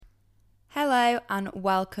Hello and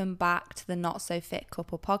welcome back to the Not So Fit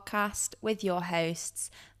Couple podcast with your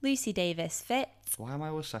hosts, Lucy Davis Fit. Why am I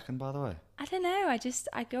always second, by the way? I don't know,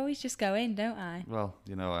 I always just go in, don't I? Well,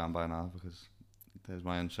 you know I am by now because there's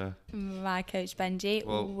my intro. My coach Benji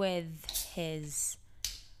with his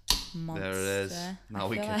monster. There it is. Now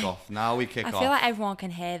we kick off. I feel like everyone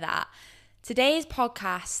can hear that. Today's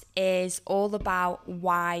podcast is all about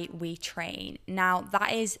why we train. Now,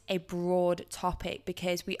 that is a broad topic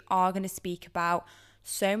because we are going to speak about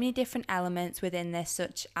so many different elements within this,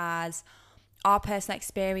 such as our personal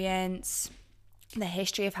experience, the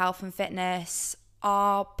history of health and fitness,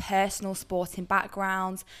 our personal sporting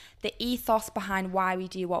backgrounds, the ethos behind why we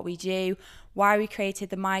do what we do, why we created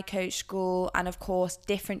the My Coach School, and of course,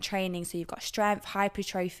 different training. So you've got strength,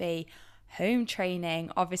 hypertrophy, home training,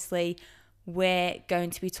 obviously. We're going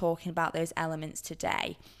to be talking about those elements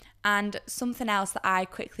today. And something else that I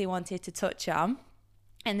quickly wanted to touch on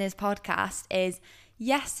in this podcast is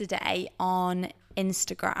yesterday on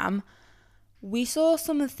Instagram, we saw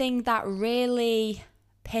something that really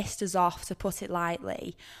pissed us off, to put it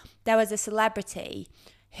lightly. There was a celebrity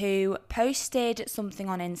who posted something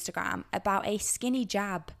on Instagram about a skinny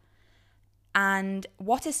jab. And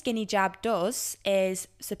what a skinny jab does is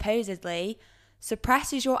supposedly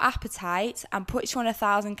suppresses your appetite and puts you on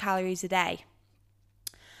 1,000 calories a day.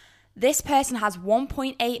 This person has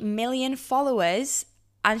 1.8 million followers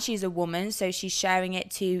and she's a woman, so she's sharing it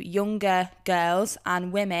to younger girls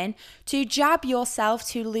and women to jab yourself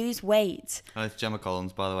to lose weight. And it's Gemma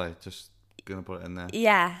Collins, by the way, just gonna put it in there.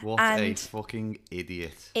 Yeah. What a fucking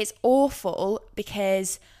idiot. It's awful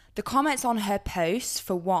because the comments on her posts,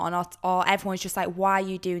 for one, are everyone's just like, why are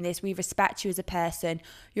you doing this? We respect you as a person.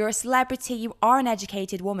 You're a celebrity. You are an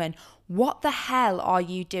educated woman. What the hell are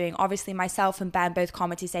you doing? Obviously, myself and Ben both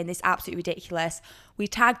commented saying this is absolutely ridiculous. We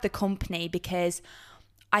tagged the company because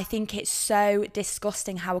I think it's so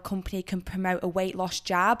disgusting how a company can promote a weight loss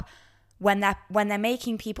jab when they're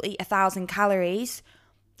making people eat 1,000 calories.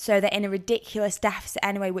 So they're in a ridiculous deficit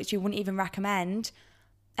anyway, which you wouldn't even recommend.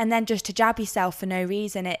 And then just to jab yourself for no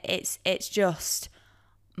reason, it's just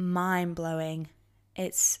mind-blowing.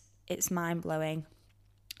 It's mind-blowing.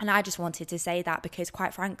 And I just wanted to say that because,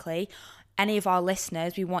 quite frankly, any of our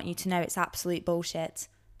listeners, we want you to know it's absolute bullshit,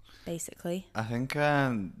 basically. I think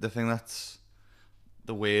the thing that's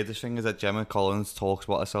the weirdest thing is that Gemma Collins talks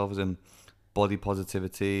about herself as in body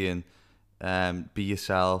positivity and be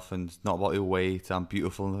yourself and not about your weight and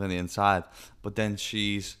beautiful on the inside. But then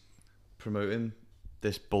she's promoting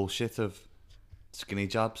this bullshit of skinny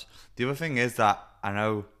jabs. The other thing is that I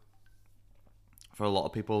know for a lot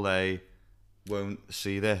of people they won't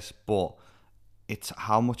see this, but it's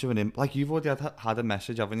how much of an like you've already had a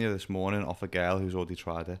message, haven't you, this morning off a girl who's already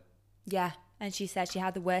tried it. Yeah, and she said she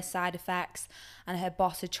had the worst side effects and her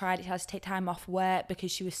boss had tried it. She had to take time off work because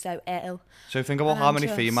she was so ill. So think about how many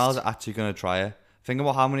females are actually going to try it. Think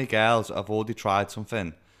about how many girls have already tried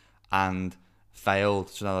something and failed,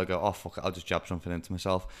 so now they go, oh fuck it, I'll just jab something into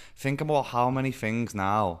myself. Think about how many things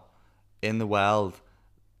now in the world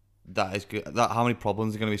that is good, that how many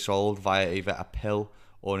problems are going to be solved via either a pill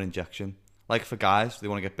or an injection. Like for guys, they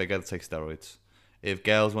want to get bigger, they'll take steroids. If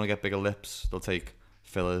girls want to get bigger lips, they'll take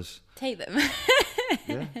fillers. Take them.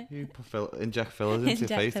 Yeah, you inject fillers into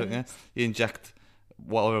your face, don't you? You inject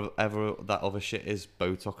whatever that other shit is,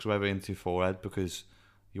 Botox or whatever, into your forehead because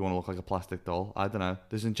you want to look like a plastic doll. I don't know.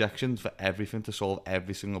 There's injections for everything to solve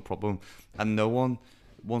every single problem. And no one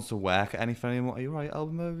wants to work at anything anymore. Are you right? I'll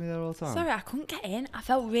be moving there all the time. Sorry, I couldn't get in. I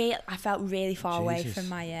felt really far away from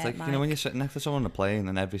my it's like, mic. you know when you're sitting next to someone on a plane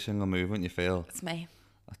and every single movement you feel. It's me.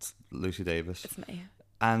 That's Lucy Davis. It's me.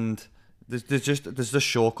 And there's just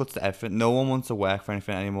shortcuts to everything. No one wants to work for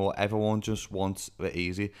anything anymore. Everyone just wants it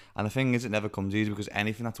easy. And the thing is, it never comes easy because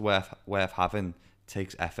anything that's worth having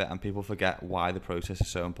takes effort, and people forget why the process is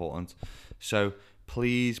so important. So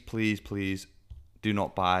please do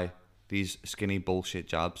not buy these skinny bullshit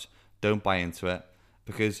jabs. Don't buy into it,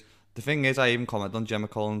 because the thing is, I even commented on Gemma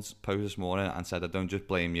Collins' post this morning and said I don't just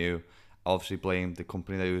blame you, I obviously blame the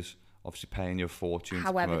company that was obviously paying you a fortune.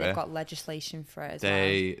 However, they've got legislation for it as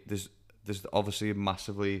well. There's obviously a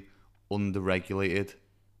massively under-regulated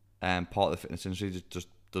part of the fitness industry that just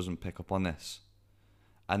doesn't pick up on this.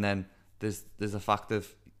 And then there's the fact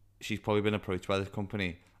of she's probably been approached by this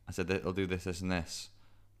company and said that they'll do this, this and this.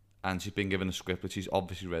 And she's been given a script which she's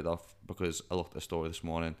obviously read off, because I looked at the story this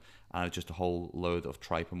morning and it's just a whole load of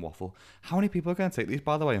tripe and waffle. How many people are going to take these,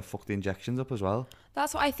 by the way, and fuck the injections up as well?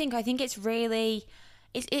 That's what I think. I think it's really...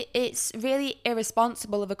 It's really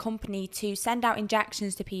irresponsible of a company to send out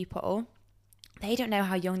injections to people. They don't know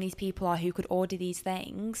how young these people are who could order these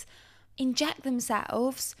things. Inject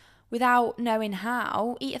themselves without knowing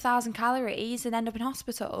how, eat 1,000 calories and end up in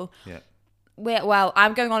hospital. Yeah. Well,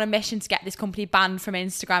 I'm going on a mission to get this company banned from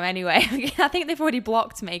Instagram anyway. I think they've already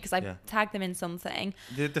blocked me because I tagged them in something.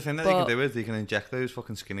 The thing that they can do is they can inject those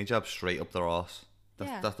fucking skinny jabs straight up their arse.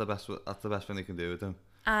 That's the best thing they can do with them.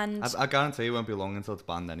 And I guarantee you won't be long until it's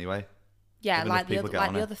banned anyway. Yeah, like the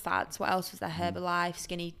other fads. What else was there? Herbalife,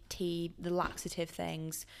 skinny tea, the laxative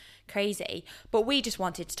things. Crazy. But we just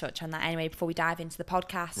wanted to touch on that anyway before we dive into the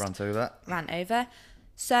podcast. Rant over.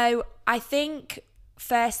 So I think,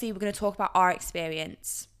 firstly, we're going to talk about our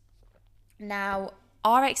experience. Now,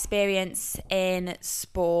 our experience in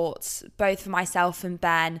sports, both for myself and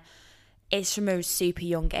Ben, it's from a super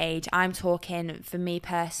young age. I'm talking, for me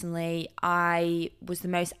personally, I was the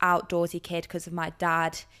most outdoorsy kid because of my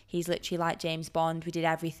dad. He's literally like James Bond. We did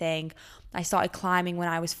everything. I started climbing when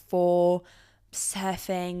I was 4,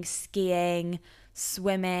 surfing, skiing,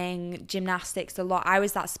 swimming, gymnastics, a lot. I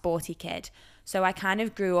was that sporty kid. So I kind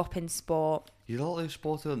of grew up in sport. You did all those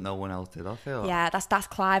sports that no one else did, I feel like. Yeah, that's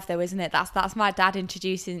Clive though, isn't it? That's my dad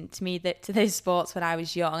introducing to me to those sports when I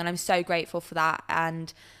was young, and I'm so grateful for that.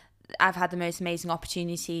 And I've had the most amazing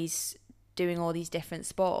opportunities doing all these different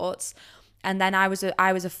sports. And then I was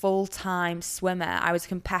a full-time swimmer. I was a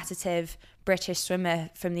competitive British swimmer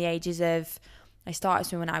from the ages of, I started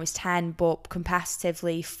swimming when I was 10, but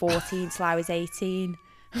competitively 14 till I was 18.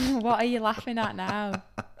 What are you laughing at now?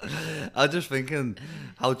 I'm just thinking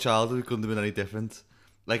how childhood couldn't have been any different.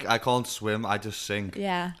 Like, I can't swim, I just sink.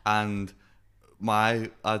 Yeah. And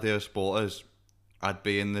my idea of sport is I'd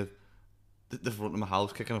be in the front of my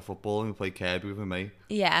house kicking a football and play Kirby with me.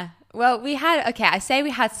 Yeah. Well, I say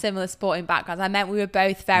we had similar sporting backgrounds. I meant we were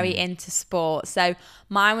both very into sport. So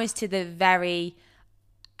mine was to the very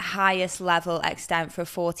highest level extent for a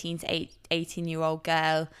 14 to 18-year-old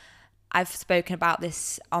girl. I've spoken about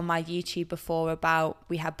this on my YouTube before about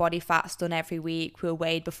we had body fats done every week. We were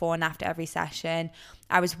weighed before and after every session.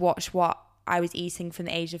 I was watched what I was eating from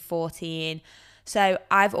the age of 14. So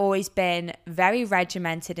I've always been very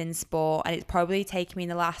regimented in sport, and it's probably taken me in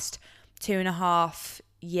the last 2.5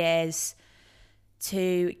 years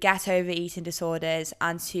to get over eating disorders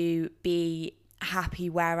and to be happy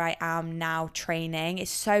where I am now training.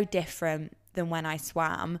 It's so different than when I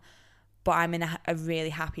swam, but I'm in a really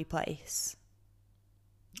happy place.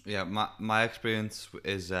 Yeah, my experience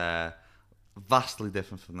is vastly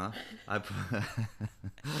different from that.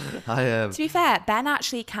 To be fair, Ben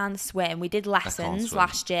actually can swim. We did lessons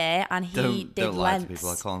last year, and he did don't lie to lengths. people,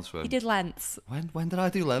 I can't swim. He did lengths. When did I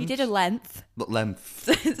do lengths? You did a length.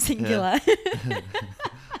 Length. Singular.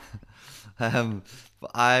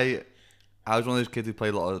 But I was one of those kids who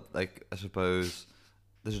played a lot of, like, I suppose,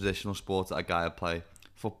 the traditional sports that a guy would play.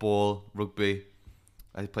 Football, rugby.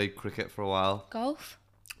 I played cricket for a while. Golf?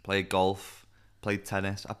 Played golf. Played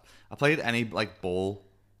tennis. I played any, like, ball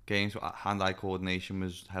games. Hand-eye coordination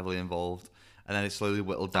was heavily involved. And then it slowly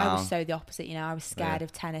whittled down. I was so the opposite, you know. I was scared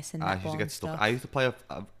of tennis and netball and stuff. I used to play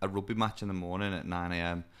a rugby match in the morning at 9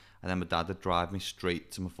 a.m. And then my dad would drive me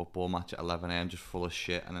straight to my football match at 11 a.m. just full of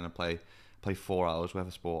shit. And then I'd play 4 hours worth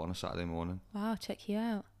of sport on a Saturday morning. Wow, check you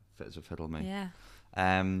out. Fit as a fiddle, mate. Yeah.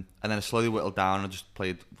 And then it slowly whittled down and I just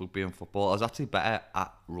played rugby and football. I was actually better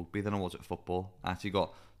at rugby than I was at football. I actually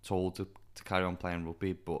got told to carry on playing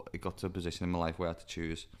rugby, but it got to a position in my life where I had to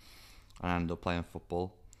choose. And I ended up playing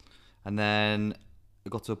football. And then it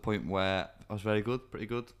got to a point where I was very good, pretty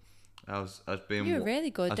good. I was being... You were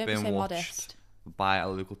really good, don't be so modest. By a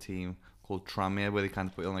local team called Tranmere, where they kind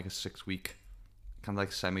of put on like a 6-week kind of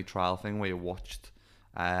like semi-trial thing where you watched.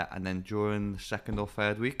 And then during the second or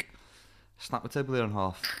third week, snapped my tibia in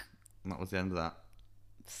half, and that was the end of that.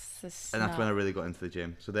 And that's when I really got into the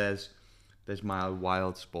gym. So there's my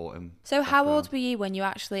wild sporting. So how old were you when you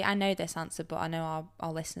actually? I know this answer, but I know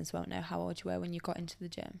our listeners won't know how old you were when you got into the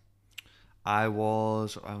gym. I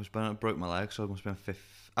was when I broke my leg, so I must have been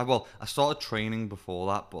 5. Well, I started training before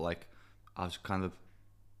that, but like I was kind of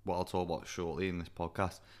what I'll talk about shortly in this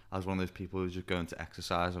podcast. I was one of those people who was just going to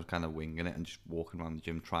exercise. I was kind of winging it and just walking around the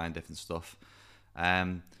gym, trying different stuff.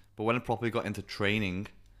 But when I properly got into training,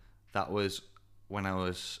 that was when I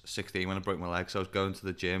was 16, when I broke my leg. So I was going to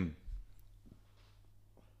the gym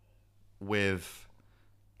with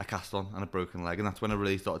a cast on and a broken leg. And that's when I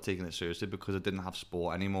really started taking it seriously, because I didn't have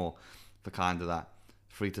sport anymore for kind of that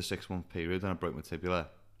 3 to 6 month period when I broke my tibia.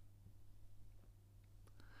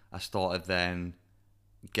 I started then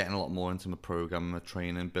getting a lot more into my program, my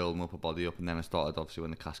training, building up a body up. And then I started, obviously,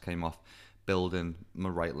 when the cast came off, building my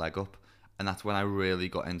right leg up. And that's when I really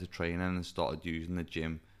got into training and started using the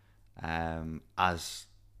gym as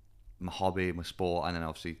my hobby, my sport, and then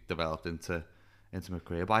obviously developed into into my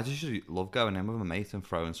career. But I just love going in with my mate and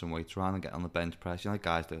throwing some weights around and getting on the bench press. You know, like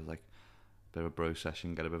guys do like a bit of a bro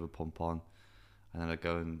session, get a bit of a pump on. And then I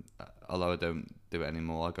go and, although I don't do it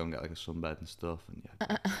anymore, I go and get like a sunbed and stuff. And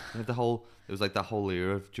yeah, it was like that whole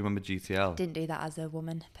era of, do you remember GTL? Didn't do that as a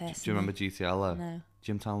woman, personally. Do you remember GTL though? No.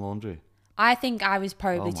 Gymtown Laundry. I think I was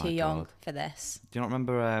probably Oh my too young God. for this. Do you not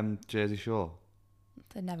remember Jersey Shore?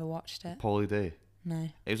 I never watched it. Paulie D? No.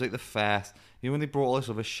 It was like the first, you know when they brought all this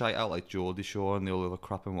other shite out like Geordie Shore and the all other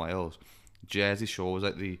crap in Wales? Jersey Shore was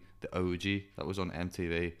like the OG that was on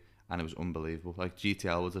MTV and it was unbelievable. Like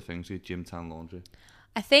GTL was the thing, so you had Gymtown Laundry.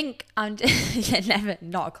 I think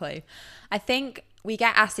not a clue. I think we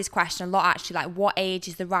get asked this question a lot actually, like what age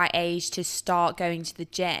is the right age to start going to the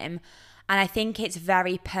gym? And I think it's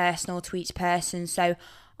very personal to each person. So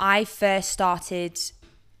I first started,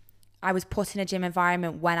 I was put in a gym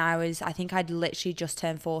environment when I think I'd literally just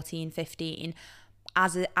turned 14, 15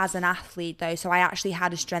 as an athlete though. So I actually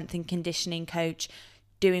had a strength and conditioning coach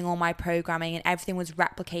doing all my programming and everything was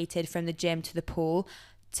replicated from the gym to the pool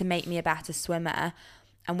to make me a better swimmer.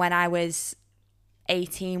 And when I was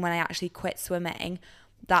 18, when I actually quit swimming,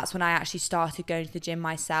 that's when I actually started going to the gym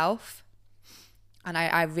myself. And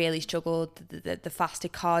I really struggled, the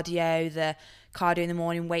fasted cardio, the cardio in the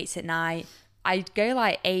morning, weights at night. I'd go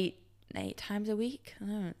like eight times a week,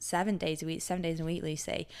 7 days a week,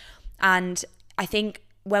 Lucy. And I think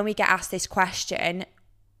when we get asked this question,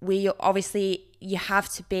 you have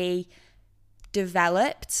to be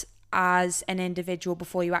developed as an individual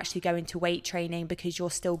before you actually go into weight training because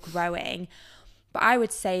you're still growing. But I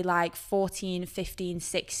would say like 14, 15,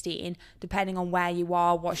 16, depending on where you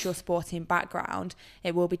are, what's your sporting background,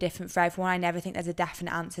 it will be different for everyone. I never think there's a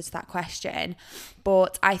definite answer to that question.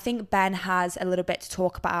 But I think Ben has a little bit to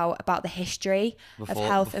talk about the history of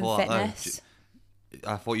health and fitness.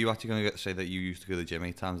 I thought you were actually going to say that you used to go to the gym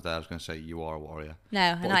 8 times a day. I was going to say you are a warrior.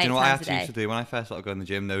 No, but not 8 do you know what I actually times a day. used to do when I first started going to the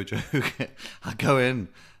gym? No joke. I'd go in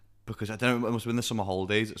because I don't know, it must have been the summer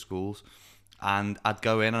holidays at schools. And I'd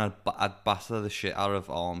go in and I'd batter the shit out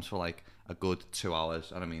of arms for like a good 2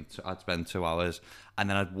 hours. And I mean, I'd spend 2 hours. And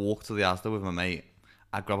then I'd walk to the Asda with my mate.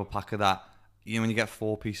 I'd grab a pack of that. You know when you get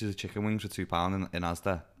 4 pieces of chicken wings for £2 in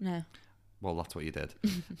Asda? No. Well, that's what you did.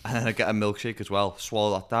 And then I'd get a milkshake as well.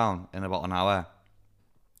 Swallow that down in about an hour.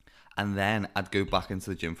 And then I'd go back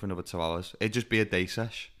into the gym for another 2 hours. It'd just be a day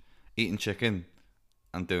sesh. Eating chicken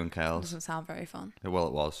and doing curls. Doesn't sound very fun. Well,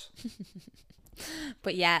 it was.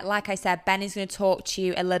 But yeah, like I said, Ben is going to talk to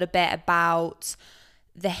you a little bit about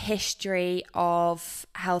the history of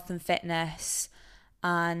health and fitness,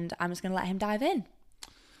 and I'm just going to let him dive in.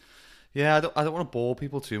 Yeah, I don't want to bore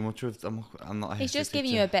people too much with. I'm not. He's just giving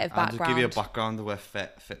you a bit of background. I'll just give you a background of where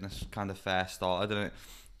fitness kind of first started, and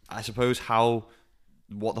I suppose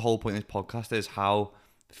what the whole point of this podcast is, how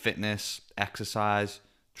fitness, exercise,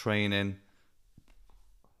 training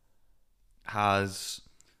has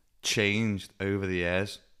changed over the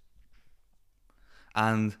years.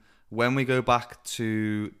 And when we go back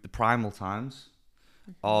to the primal times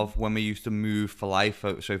of when we used to move for life,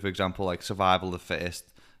 so for example, like survival of the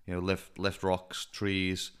fittest, you know, lift rocks,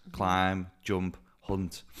 trees, climb, jump,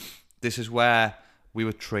 hunt. This is where we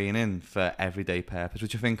were training for everyday purpose,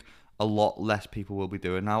 which I think a lot less people will be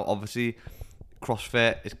doing now. Obviously,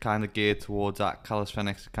 CrossFit is kind of geared towards that.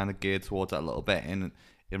 Calisthenics is kind of geared towards that a little bit in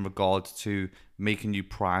regards to making you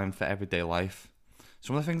primed for everyday life.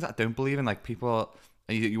 Some of the things that I don't believe in, like people,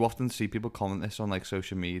 and you often see people comment this on like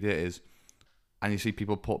social media and you see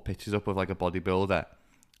people put pictures up of like a bodybuilder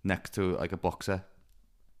next to like a boxer,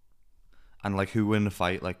 and like who win the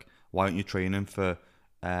fight? Like, why aren't you training for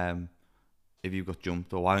if you got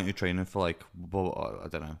jumped, or why aren't you training for like, I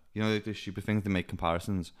don't know, you know, the stupid things to make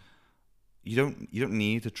comparisons. You don't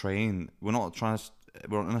need to train. We're not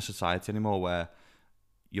in a society anymore where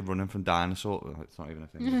you're running from dinosaurs. It's not even a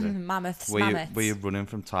thing, is it? Mammoths. Where you're running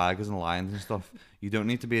from tigers and lions and stuff. You don't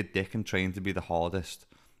need to be a dick and train to be the hardest.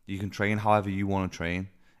 You can train however you want to train.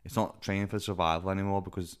 It's not training for survival anymore,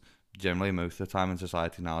 because generally most of the time in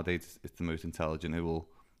society nowadays, it's the most intelligent who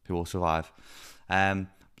will survive.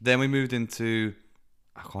 Then we moved into,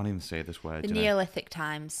 I can't even say this word. The Neolithic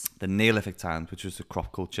times. The Neolithic times, which was the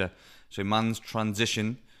crop culture. So man's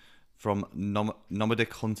transition from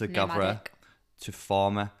nomadic hunter-gatherer to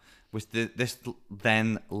farmer, which this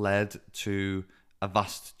then led to a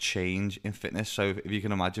vast change in fitness. So if you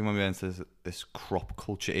can imagine, when we went into this crop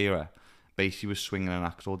culture era, basically was swinging an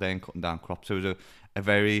axe all day and cutting down crops. So it was a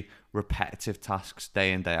very repetitive tasks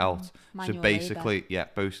day in, day out. So basically,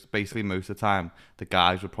 basically most of the time, the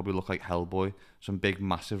guys would probably look like Hellboy, some big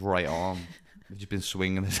massive right arm. They've just been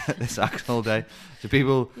swinging this axe all day. So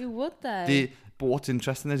people, you would though. But what's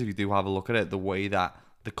interesting is if you do have a look at it, the way that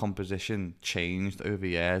the composition changed over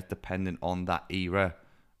years depending on that era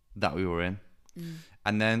that we were in.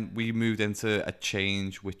 And then we moved into a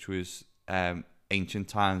change which was ancient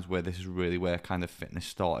times, where this is really where kind of fitness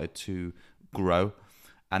started to grow.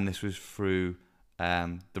 And this was through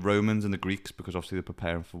the Romans and the Greeks, because obviously they're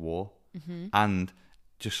preparing for war. And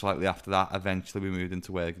just slightly after that, eventually we moved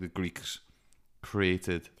into where the Greeks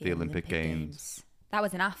created the Olympic Games. That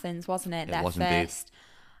was in Athens, wasn't it? Their was first. indeed.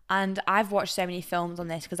 And I've watched so many films on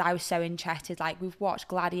this because I was so interested. Like, we've watched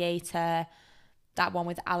Gladiator, that one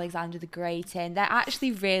with Alexander the Great in. They're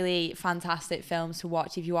actually really fantastic films to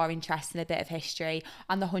watch if you are interested in a bit of history.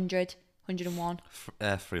 And the 100, 101.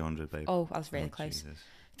 300, babe. Oh, I was really close. Jesus.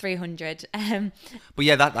 300. But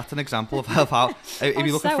yeah, that's an example of how if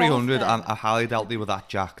you look at 300, I highly doubt they were that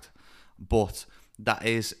jacked. But that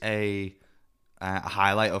is a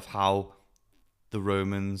highlight of how the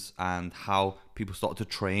Romans and how people started to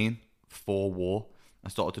train for war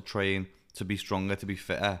and started to train to be stronger, to be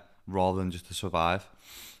fitter, rather than just to survive.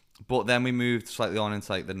 But then we moved slightly on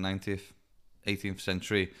into like the 19th, 18th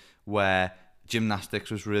century, where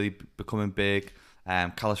gymnastics was really becoming big.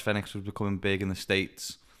 Calisthenics was becoming big in the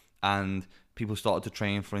States, and people started to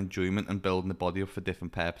train for enjoyment and building the body up for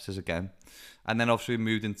different purposes again. And then obviously we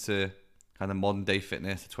moved into kind of modern day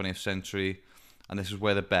fitness, the 20th century, and this is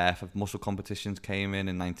where the birth of muscle competitions came in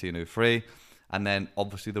 1903, and then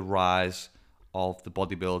obviously the rise of the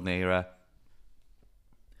bodybuilding era.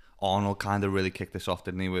 Arnold kind of really kicked this off,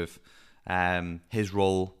 didn't he, with his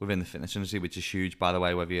role within the fitness industry, which is huge, by the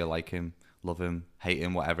way, whether you like him, love him, hate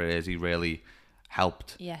him, whatever it is. He really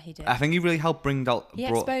helped. Yeah, he did. I think he really helped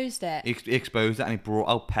exposed it. He exposed it, and he brought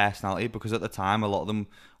out personality, because at the time a lot of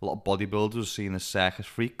bodybuilders were seen as circus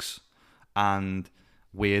freaks and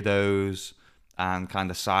weirdos and kind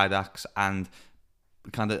of side acts, and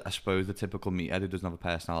kind of, I suppose, the typical meathead who doesn't have a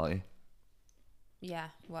personality. Yeah,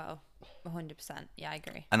 well, 100%. Yeah, I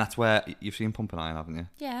agree. And that's where you've seen Pumping Iron, haven't you?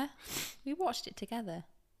 Yeah, we watched it together.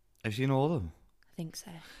 Have you seen all of them? I think so.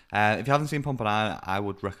 If you haven't seen Pumping Iron, I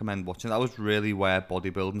would recommend watching. That was really where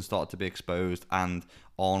bodybuilding started to be exposed, and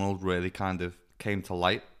Arnold really kind of came to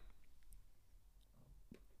light.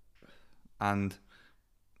 And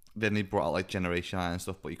then he brought out like Generation Iron and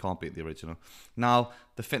stuff, but you can't beat the original. Now,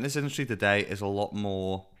 the fitness industry today is a lot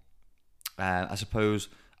more, I suppose,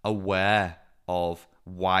 aware of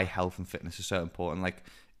why health and fitness is so important. Like,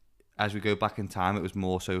 as we go back in time, it was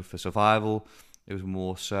more so for survival. It was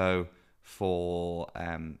more so for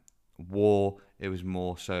war. It was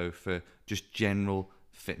more so for just general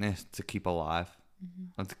fitness to keep alive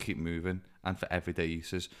and to keep moving, and for everyday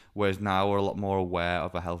uses. Whereas now we're a lot more aware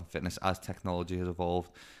of our health and fitness as technology has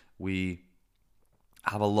evolved. We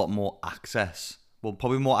have a lot more access, well,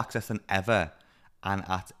 probably more access than ever, and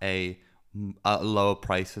at a lower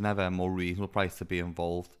price than ever, a more reasonable price to be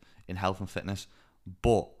involved in health and fitness.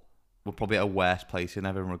 But we're probably at a worse place than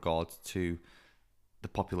ever in regards to the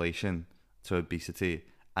population, to obesity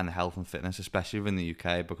and health and fitness, especially within the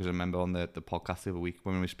UK. Because I remember on the podcast the other week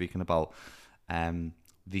when we were speaking about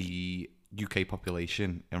the UK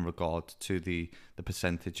population in regard to the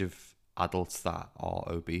percentage of adults that are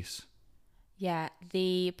obese. Yeah,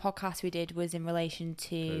 the podcast we did was in relation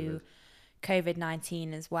to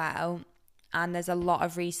COVID-19 as well. And there's a lot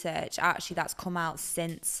of research actually that's come out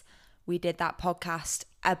since we did that podcast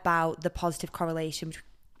about the positive correlation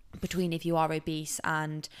between if you are obese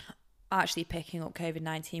and actually picking up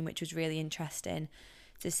COVID-19, which was really interesting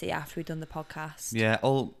to see after we'd done the podcast. Yeah,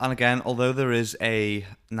 and again, although there is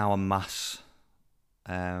now a mass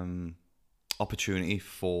opportunity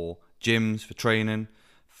for gyms, for training,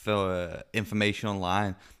 for information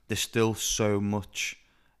online, there's still so much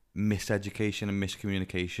miseducation and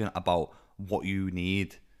miscommunication about what you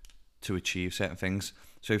need to achieve certain things.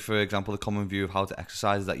 So, for example, the common view of how to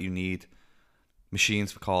exercise is that you need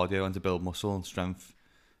machines for cardio and to build muscle and strength.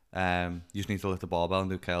 You just need to lift the barbell and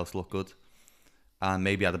do curls to look good, and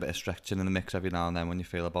maybe add a bit of stretching in the mix every now and then when you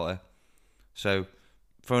feel about it. So,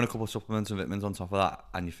 throwing a couple of supplements and vitamins on top of that,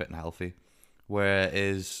 and you're fit and healthy.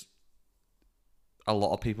 Whereas a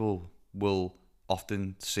lot of people will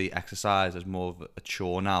often see exercise as more of a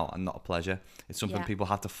chore now and not a pleasure. It's something people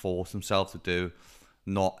have to force themselves to do,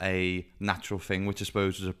 not a natural thing, which I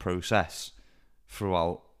suppose is a process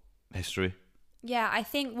throughout history. Yeah, I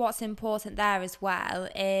think what's important there as well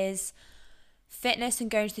is fitness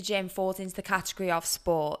and going to the gym falls into the category of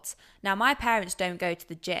sport. Now, my parents don't go to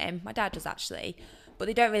the gym. My dad does actually, but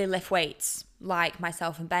they don't really lift weights like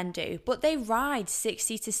myself and Ben do. But they ride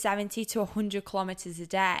 60 to 70 to 100 kilometers a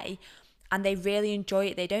day, and they really enjoy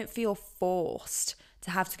it. They don't feel forced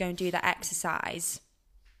to have to go and do that exercise.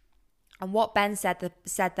 And what Ben said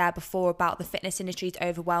there before about the fitness industry is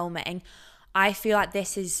overwhelming, I feel like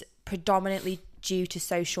this is predominantly due to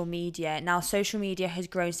social media. Now, social media has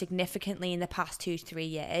grown significantly in the past 2 to 3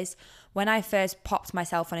 years. When I first popped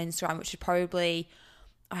myself on Instagram, which is probably,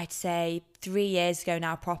 I'd say 3 years ago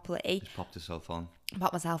now properly. Just popped yourself on.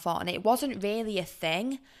 Popped myself on. It wasn't really a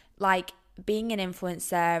thing. Like, being an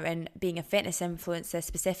influencer and being a fitness influencer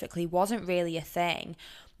specifically wasn't really a thing.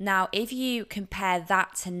 Now, if you compare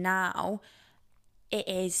that to now, it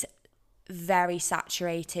is very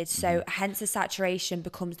saturated. So hence the saturation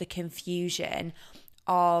becomes the confusion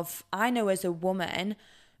of, I know as a woman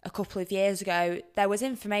a couple of years ago, there was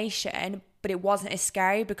information, but it wasn't as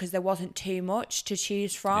scary because there wasn't too much to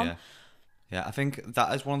choose from. Yeah, I think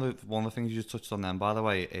that is one of the things you just touched on then, by the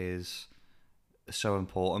way, is so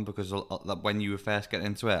important, because when you were first getting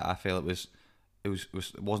into it, I feel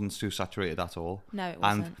it wasn't too saturated at all. No, it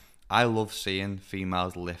wasn't. And I love seeing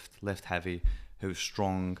females lift heavy, who's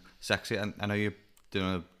strong, sexy, and I know you're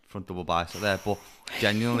doing a front double bicep there, but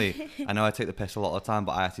genuinely, I know I take the piss a lot of the time,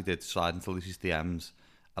 but I actually did slide into Lucy's DMs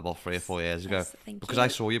about 3 or 4 years ago, because I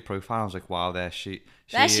saw your profile. I was like, wow, there she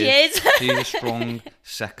is. She's a strong,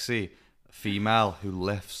 sexy female who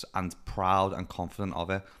lifts and proud and confident of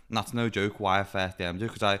it. And that's no joke why I first DM'd you,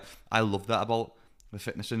 because I love that about the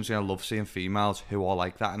fitness industry. I love seeing females who are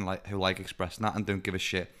like that and who like expressing that and don't give a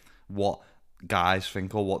shit what guys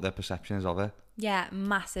think or what their perception is of it. Yeah,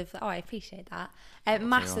 massive. Oh, I appreciate that.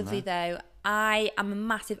 Massively though, I am a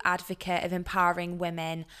massive advocate of empowering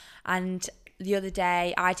women, and the other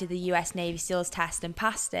day I did the US Navy SEALs test and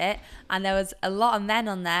passed it, and there was a lot of men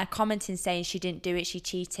on there commenting saying she didn't do it, she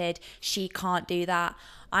cheated, she can't do that.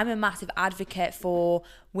 I'm a massive advocate for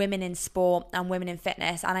women in sport and women in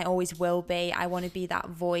fitness, and I always will be. I want to be that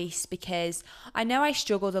voice, because I know I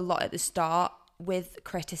struggled a lot at the start with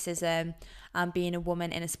criticism and being a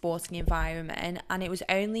woman in a sporting environment, and it was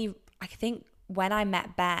only, I think, when I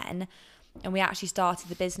met Ben and we actually started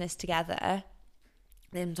the business together,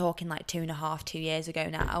 I'm talking like 2 years ago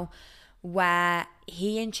now, where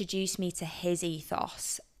he introduced me to his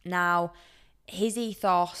ethos. Now, his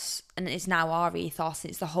ethos, and it's now our ethos,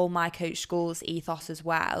 it's the whole My Coach School's ethos as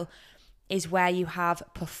well, is where you have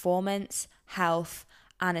performance, health,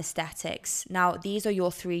 and aesthetics. Now, these are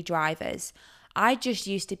your 3 drivers. I just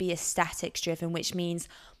used to be aesthetics driven, which means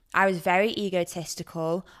I was very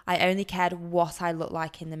egotistical. I only cared what I looked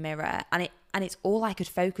like in the mirror, and it's all I could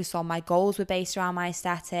focus on. My goals were based around my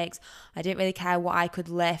aesthetics. I didn't really care what I could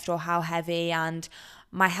lift or how heavy, and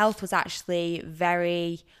my health was actually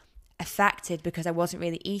very affected because I wasn't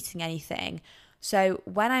really eating anything. So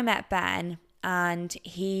when I met Ben and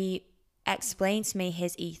he explained to me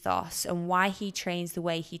his ethos and why he trains the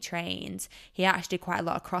way he trains, he actually did quite a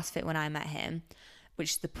lot of CrossFit when I met him,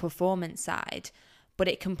 which is the performance side. But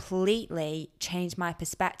it completely changed my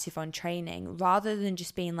perspective on training, rather than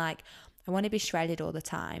just being like, I want to be shredded all the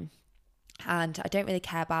time and I don't really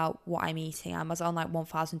care about what I'm eating. I was on like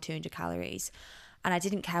 1,200 calories and I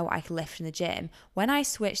didn't care what I could lift in the gym. When I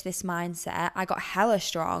switched this mindset, I got hella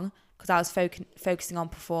strong because I was focusing on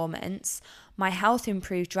performance. My health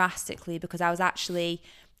improved drastically because I was actually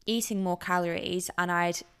eating more calories and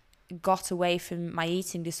I'd got away from my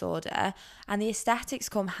eating disorder. And the aesthetics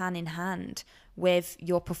come hand in hand with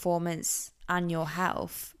your performance and your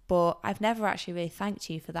health. But I've never actually really thanked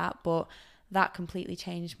you for that, but that completely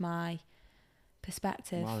changed my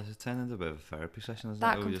perspective. Wow, this is turning into a bit of a therapy session, isn't it?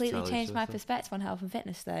 That completely changed my perspective on health and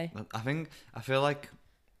fitness though. I feel like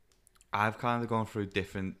I've kind of gone through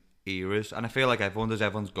different eras, and I feel like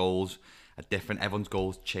everyone's goals are different. Everyone's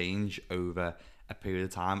goals change over a period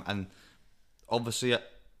of time, and obviously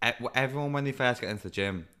everyone, when they first get into the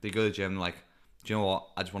gym, they go to the gym like, do you know what,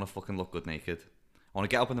 I just want to fucking look good naked. I want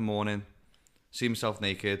to get up in the morning, see myself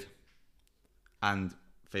naked, and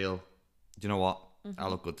feel, do you know what, I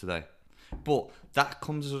look good today. But that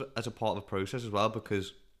comes as a part of the process as well,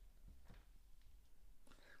 because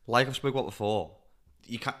like I've spoke about before,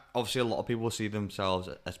 you can't, obviously a lot of people see themselves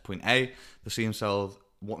as point A, they see themselves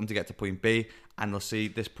wanting to get to point B, and they'll see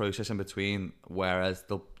this process in between, whereas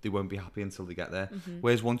they won't be happy until they get there.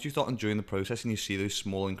 Whereas once you start enjoying the process and you see those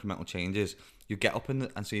small incremental changes, you get up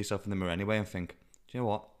and see yourself in the mirror anyway and think, do you know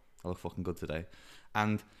what, I look fucking good today.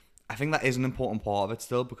 And I think that is an important part of it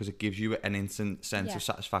still, because it gives you an instant sense of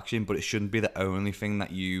satisfaction, but it shouldn't be the only thing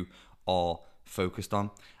that you are focused on.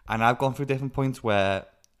 And I've gone through different points where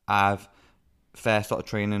I've first started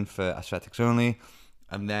training for aesthetics only,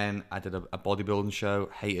 and then I did a bodybuilding show,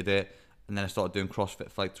 hated it, and then I started doing CrossFit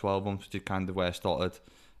for like 12 months, which is kind of where I started,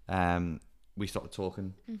 we started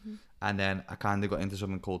talking, and then I kind of got into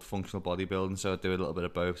something called functional bodybuilding, so I do a little bit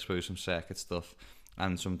of both, suppose some circuit stuff,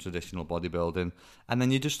 and some traditional bodybuilding. And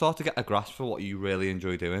then you just start to get a grasp for what you really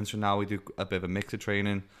enjoy doing. So now we do a bit of a mix of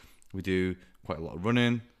training. We do quite a lot of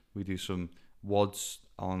running. We do some WODs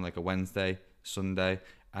on like a Wednesday, Sunday,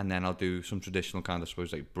 and then I'll do some traditional kind of, I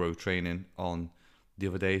suppose, like bro training on the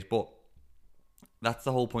other days. But that's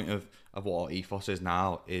the whole point of what our ethos is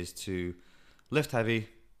now, is to lift heavy,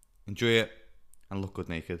 enjoy it, and look good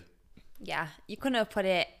naked. Yeah, you couldn't have put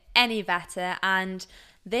it any better. And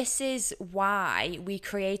this is why we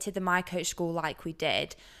created the My Coach School like we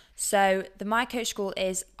did. So the My Coach School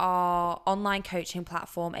is our online coaching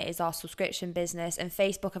platform. It is our subscription business, and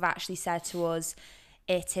Facebook have actually said to us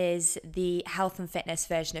it is the health and fitness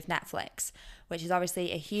version of Netflix, which is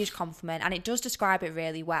obviously a huge compliment, and it does describe it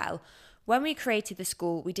really well. When we created the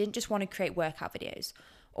school, we didn't just want to create workout videos,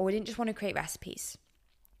 or we didn't just want to create recipes.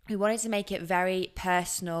 We wanted to make it very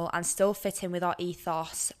personal and still fit in with our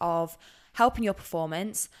ethos of helping your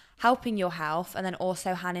performance, helping your health, and then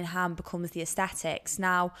also hand in hand becomes the aesthetics.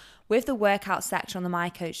 Now, with the workout section on the My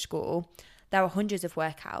Coach School, there are hundreds of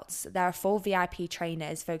workouts. There are full VIP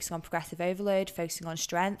trainers focusing on progressive overload, focusing on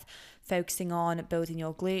strength, focusing on building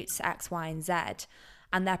your glutes, X, Y, and Z.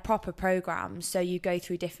 And they're proper programs, so you go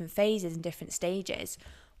through different phases and different stages.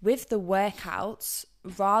 With the workouts,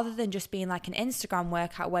 rather than just being like an Instagram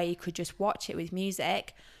workout where you could just watch it with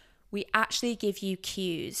music, we actually give you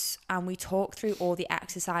cues and we talk through all the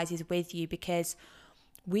exercises with you, because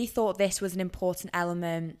we thought this was an important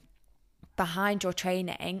element behind your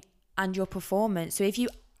training and your performance. So if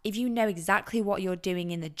you know exactly what you're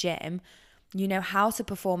doing in the gym, you know how to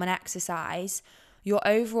perform an exercise, your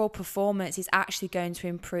overall performance is actually going to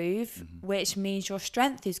improve, which means your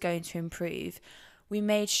strength is going to improve. We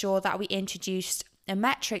made sure that we introduced a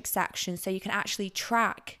metric section so you can actually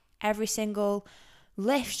track every single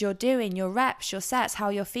lift you're doing, your reps, your sets, how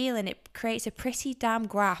you're feeling. It creates a pretty damn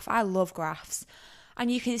graph. I love graphs. And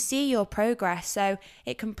you can see your progress. So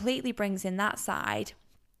it completely brings in that side.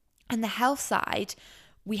 And the health side,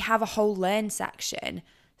 we have a whole learn section.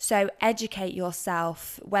 So educate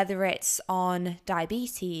yourself, whether it's on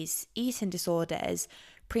diabetes, eating disorders,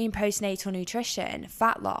 pre and postnatal nutrition,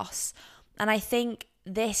 fat loss. And I think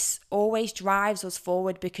this always drives us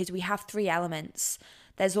forward because we have three elements.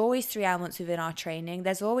 There's always three elements within our training.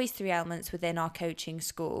 There's always three elements within our coaching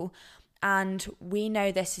school. And we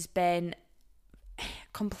know this has been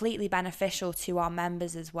completely beneficial to our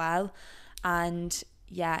members as well. And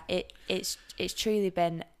yeah, it's truly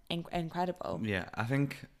been incredible. Yeah, I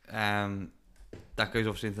think that goes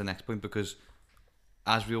obviously into the next point, because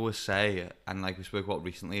as we always say, and like we spoke about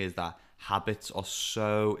recently, is that habits are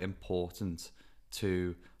so important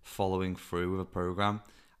to following through with a program,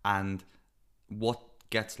 and what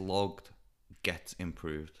gets logged gets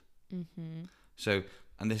improved. So,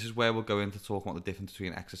 and this is where we'll go into talking about the difference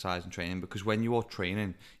between exercise and training, because when you are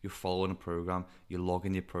training, you're following a program, you're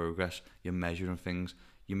logging your progress, you're measuring things,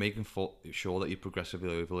 you're making sure that you're progressively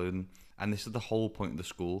overloading. And this is the whole point of the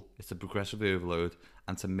school. It's to progressively overload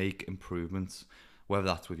and to make improvements, whether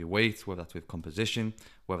that's with your weight, whether that's with composition,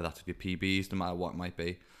 whether that's with your PBs, no matter what it might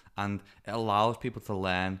be. And it allows people to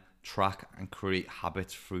learn, track, and create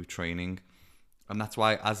habits through training. And that's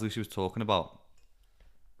why, as Lucy was talking about,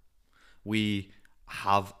 we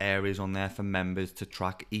have areas on there for members to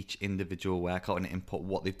track each individual workout and input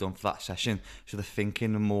what they've done for that session. So they're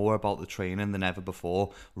thinking more about the training than ever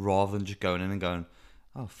before, rather than just going in and going,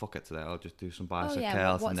 oh, fuck it today, I'll just do some bicep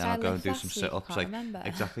curls and then I'll go and do some sit-ups. Like,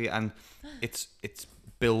 exactly. And it's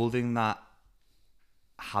building that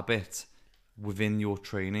habit within your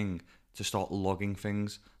training to start logging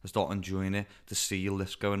things, to start enjoying it, to see your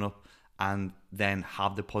lifts going up, and then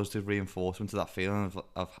have the positive reinforcement of that feeling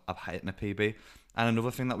of hitting a PB. And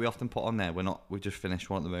another thing that we often put on there, we just finished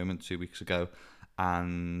one at the moment 2 weeks ago,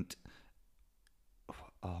 and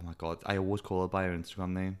oh my god, I always call her by her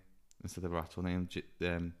Instagram name instead of her actual name.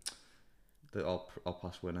 Our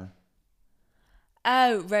past winner.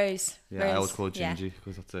 Oh, Rose. Yeah, Rose. I always call her Gingy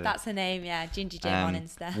because that's her name. Yeah, Gingy Jim on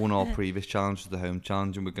Insta. Won our previous challenge, the home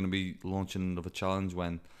challenge, and we're going to be launching another challenge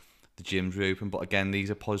when the gyms reopen. But again,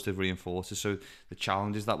 these are positive reinforcers. So the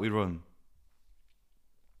challenges that we run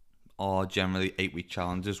are generally 8-week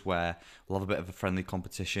challenges where we'll have a bit of a friendly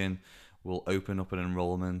competition, we'll open up an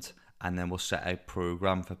enrollment, and then we'll set a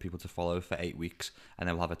program for people to follow for 8 weeks, and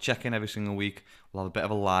then we'll have a check-in every single week. We'll have a bit of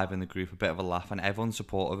a live in the group, a bit of a laugh, and everyone's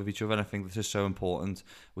supportive of each other. And I think this is so important,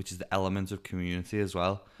 which is the element of community as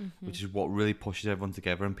well, which is what really pushes everyone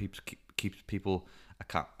together and keeps people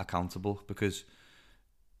accountable, because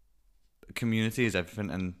community is everything,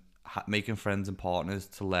 and making friends and partners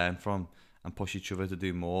to learn from and push each other to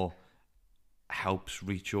do more helps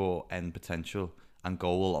reach your end potential and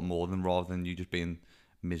go a lot more than rather than you just being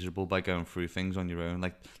miserable by going through things on your own.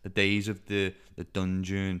 Like the days of the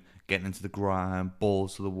dungeon, getting into the grind,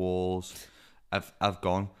 balls to the walls, I've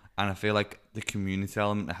gone. And I feel like the community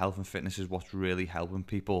element of health and fitness is what's really helping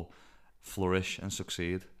people flourish and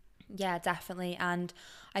succeed. Yeah, definitely. And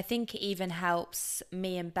I think it even helps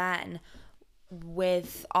me and Ben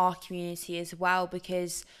with our community as well,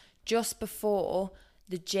 because just before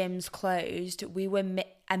the gyms closed, we were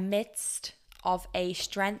amidst of a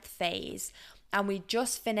strength phase, and we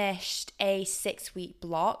just finished a 6-week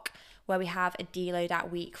block where we have a deload at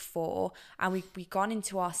week 4, and we've gone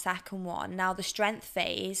into our second one. Now the strength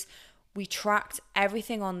phase, we tracked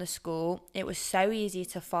everything on the school. It was so easy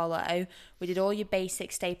to follow. We did all your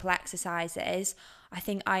basic staple exercises. I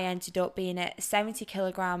think I ended up being at 70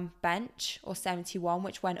 kilogram bench or 71,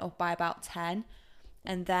 which went up by about 10.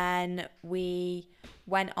 And then we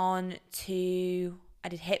went on to, I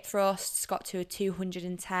did hip thrusts, got to a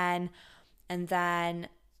 210. And then,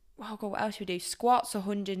 oh God, what else did we do? Squats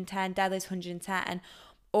 110, deadlifts 110.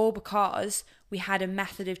 All because we had a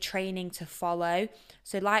method of training to follow.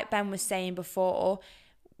 So like Ben was saying before,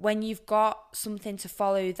 when you've got something to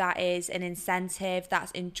follow that is an incentive,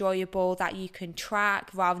 that's enjoyable, that you can track,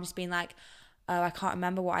 rather than just being like, oh, I can't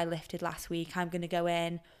remember what I lifted last week, I'm going to go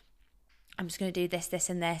in, I'm just going to do this, this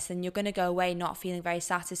and this, and you're going to go away not feeling very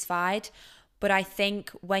satisfied. But I think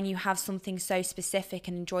when you have something so specific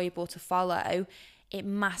and enjoyable to follow, it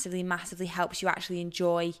massively, massively helps you actually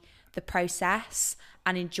enjoy the process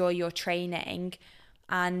and enjoy your training.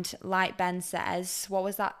 And like Ben says, what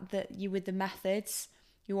was that you with the methods?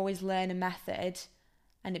 You always learn a method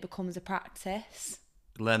and it becomes a practice.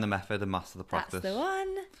 Learn the method and master the practice.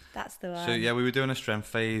 That's the one. So yeah, we were doing a strength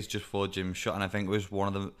phase just for gym shot, and I think it was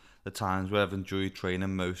one of the times where I've enjoyed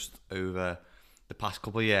training most over the past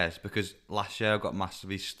couple of years, because last year I got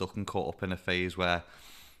massively stuck and caught up in a phase where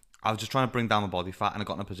I was just trying to bring down my body fat, and I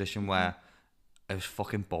got in a position where it was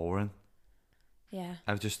fucking boring. Yeah.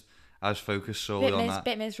 I was focused solely on that.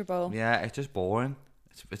 Bit miserable. Yeah, it's just boring.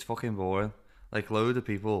 It's fucking boring. Like, loads of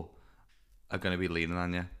people are going to be leaning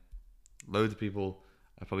on you. Loads of people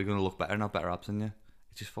are probably going to look better and have better abs than you.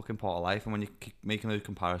 It's just fucking part of life. And when you keep making those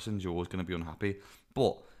comparisons, you're always going to be unhappy.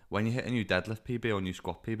 But when you hit a new deadlift PB or a new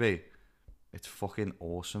squat PB, it's fucking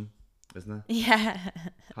awesome, isn't it? Yeah.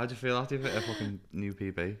 How do you feel after you hit a fucking new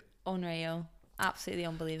PB? Unreal. Absolutely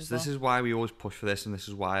unbelievable. So this is why we always push for this, and this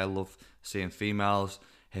is why I love seeing females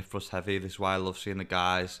hip thrust heavy. This is why I love seeing the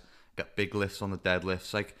guys get big lifts on the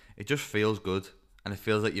deadlifts. Like, it just feels good, and it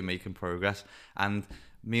feels like you're making progress. And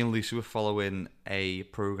me and Lucy were following a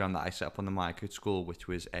program that I set up on the My Coach School, which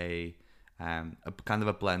was a kind of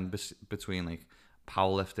a blend between like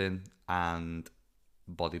powerlifting and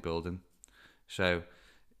bodybuilding. So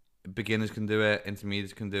beginners can do it,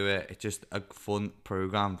 intermediates can do it. It's just a fun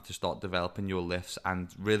program to start developing your lifts and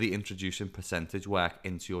really introducing percentage work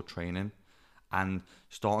into your training and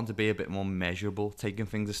starting to be a bit more measurable, taking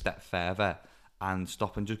things a step further and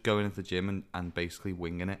stopping just going into the gym and basically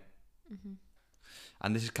winging it. Mm-hmm.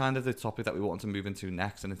 And this is kind of the topic that we want to move into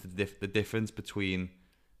next, and it's the difference between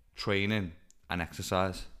training and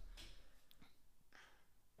exercise.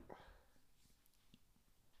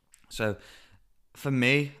 So for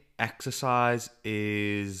me, exercise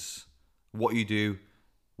is what you do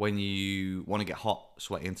when you want to get hot,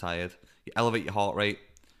 sweaty and tired. You elevate your heart rate,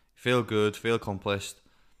 feel good, feel accomplished.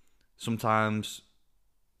 Sometimes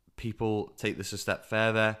people take this a step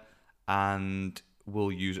further and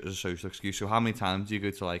will use it as a social excuse. So how many times do you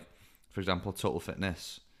go to, like, for example, Total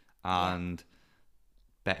Fitness and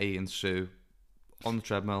Betty and Sue on the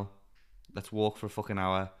treadmill, let's walk for a fucking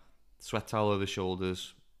hour, sweat towel over the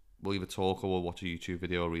shoulders, we'll either talk or we'll watch a YouTube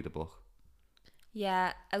video or read a book.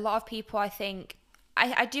 Yeah, a lot of people, I think,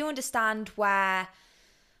 I do understand where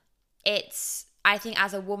it's, I think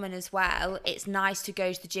as a woman as well, it's nice to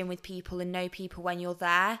go to the gym with people and know people when you're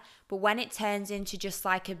there. But when it turns into just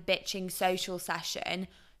like a bitching social session,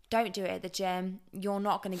 don't do it at the gym. You're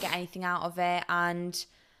not going to get anything out of it, and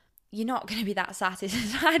you're not going to be that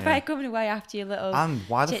satisfied by coming away after your little And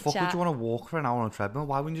why the fuck chit-chat. would you want to walk for an hour on a treadmill?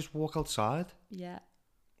 Why wouldn't you just walk outside? Yeah.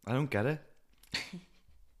 I don't get it.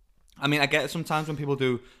 I mean, I get it sometimes when people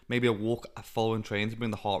do maybe a walk following training to bring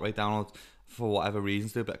the heart rate down or for whatever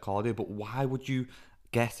reasons, do a bit of cardio, but why would you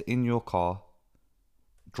get in your car,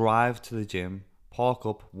 drive to the gym, park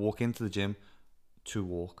up, walk into the gym to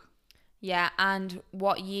walk? Yeah, and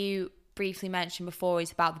what you briefly mentioned before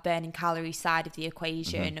is about the burning calorie side of the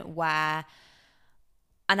equation, where,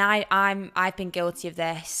 and I've been guilty of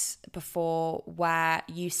this before, where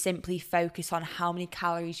you simply focus on how many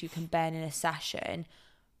calories you can burn in a session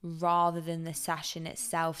rather than the session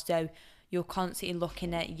itself. So you're constantly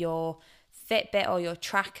looking at your Fitbit or your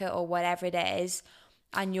tracker or whatever it is,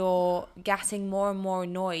 and you're getting more and more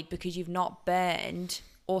annoyed because you've not burned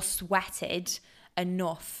or sweated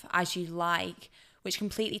enough as you like, which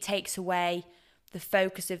completely takes away the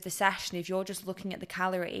focus of the session. If you're just looking at the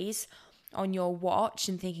calories on your watch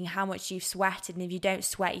and thinking how much you've sweated, and if you don't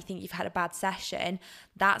sweat you think you've had a bad session,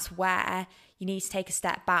 that's where you need to take a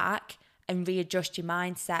step back and readjust your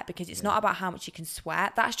mindset, because it's not about how much you can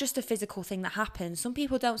sweat. That's just a physical thing that happens. Some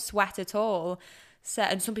people don't sweat at all, so,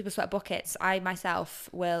 and some people sweat buckets. I myself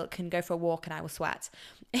can go for a walk and I will sweat.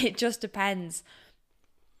 It just depends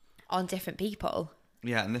on different people.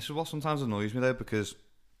 Yeah, and this is what sometimes annoys me though, because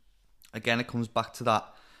again it comes back to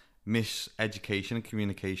that miseducation and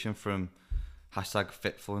communication from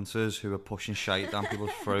 #fitfluencers who are pushing shite down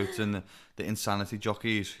people's throats, and the insanity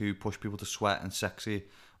jockeys who push people to sweat and sexy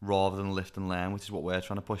rather than lift and learn, which is what we're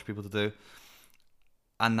trying to push people to do.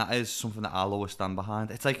 And that is something that I'll always stand behind.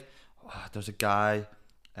 It's like, there's a guy,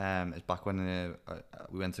 it's back when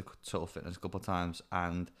we went to Total Fitness a couple of times,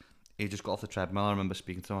 and he just got off the treadmill. I remember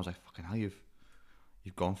speaking to him, I was like, fucking hell, you've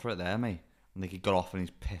gone for it there, mate. And like, he got off and he's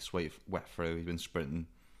pissed wet through, he's been sprinting.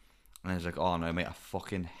 And he's like, oh no, mate, I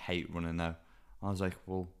fucking hate running now. I was like,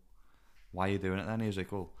 well, why are you doing it then? He was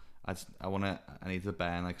like, well, I need to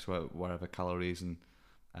burn like whatever calories, and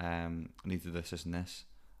I need to do this and this.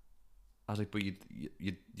 I was like, but you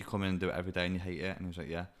come in and do it every day and you hate it. And he was like,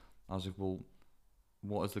 yeah. I was like, well,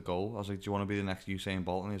 what is the goal? I was like, do you want to be the next Usain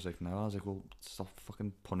Bolt? And he was like, no. I was like, well, stop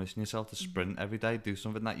fucking punishing yourself to sprint every day. Do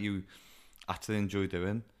something that you actually enjoy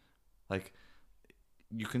doing. Like,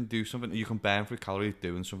 you can do something, you can burn through calories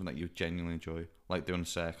doing something that you genuinely enjoy, like doing a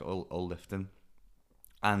circuit or lifting.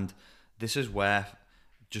 And this is where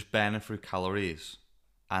just burning through calories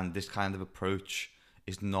and this kind of approach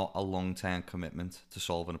is not a long-term commitment to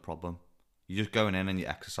solving a problem. You're just going in and you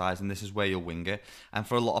exercise, and this is where you'll wing it. And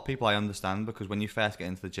for a lot of people, I understand, because when you first get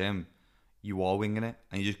into the gym, you are winging it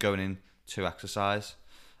and you're just going in to exercise.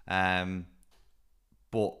 But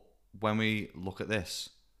when we look at this,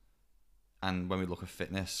 and when we look at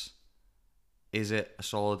fitness, is it a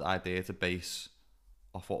solid idea to base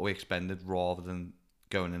off what we expended rather than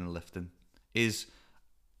going in and lifting? Is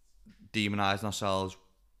demonising ourselves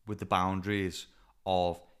with the boundaries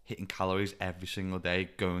of hitting calories every single day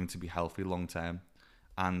going to be healthy long term,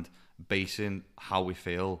 and basing how we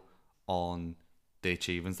feel on the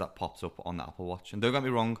achievements that popped up on the Apple Watch? And don't get me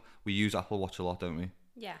wrong, we use Apple Watch a lot, don't we?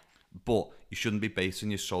 Yeah. But you shouldn't be basing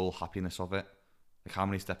your sole happiness of it, like how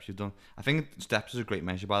many steps you've done. I think steps is a great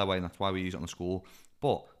measure, by the way, and that's why we use it on the school.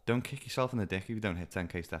 But don't kick yourself in the dick if you don't hit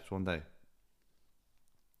 10k steps one day.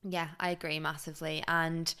 Yeah, I agree massively.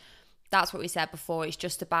 And that's what we said before. It's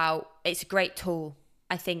a great tool.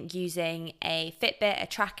 I think using a Fitbit, a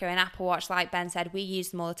tracker, an Apple Watch, like Ben said, we use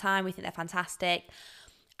them all the time. We think they're fantastic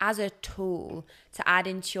as a tool to add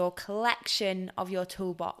into your collection of your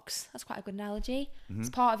toolbox. That's quite a good analogy. It's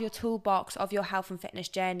part of your toolbox of your health and fitness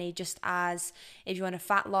journey, just as if you're on a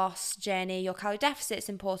fat loss journey, your calorie deficit is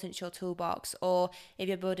important to your toolbox, or if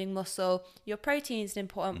you're building muscle, your protein is an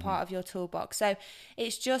important part of your toolbox. So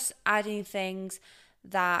it's just adding things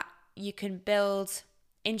that you can build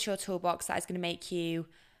into your toolbox that is going to make you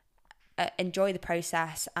enjoy the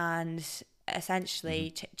process and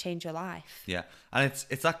essentially change your life. Yeah, and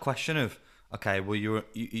it's that question of, okay, well, you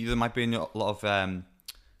there might be a lot of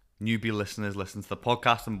newbie listeners listening to the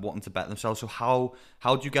podcast and wanting to better themselves. So how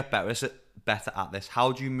do you get better at this?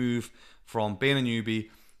 How do you move from being a newbie,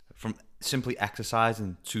 from simply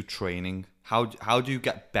exercising, to training? How do you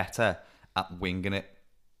get better at winging it?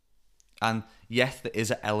 And yes, there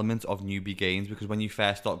is an element of newbie gains, because when you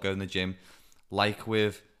first start going to the gym, like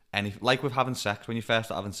with having sex, when you first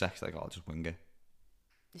start having sex, like, oh, I'll just wing it.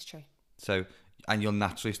 It's true. So, and you'll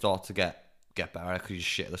naturally start to get better because you're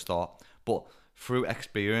shit at the start. But through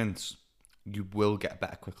experience, you will get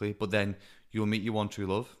better quickly. But then you'll meet your one true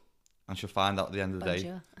love, and she'll find out at the end of the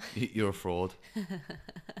day you're a fraud.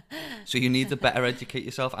 So you need to better educate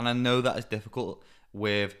yourself. And I know that is difficult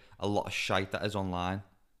with a lot of shite that is online.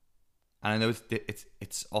 And I know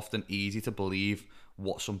it's often easy to believe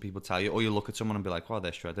what some people tell you, or you look at someone and be like, "Wow,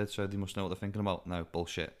 they're shredded, so they must know what they're thinking about." No,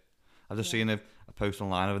 bullshit. I've just seen a post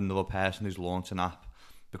online of another person who's launched an app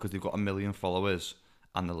because they've got 1 million followers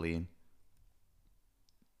and they're lean.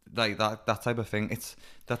 Like that type of thing.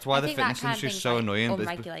 That's why the fitness industry is so annoying.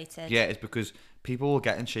 Unregulated. It's because people will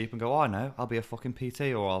get in shape and go, "Oh no, I'll be a fucking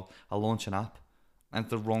PT, or I'll launch an app." And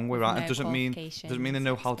it's the wrong way around. It doesn't mean they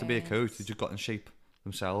know how to be a coach. They just got in shape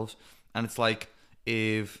themselves. And it's like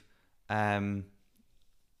if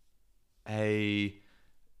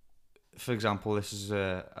for example, this is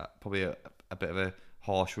probably a bit of a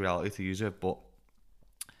harsh reality to use it, but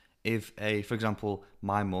if for example,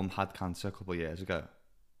 my mum had cancer a couple of years ago,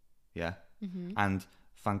 yeah, and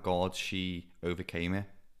thank God she overcame it.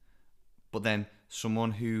 But then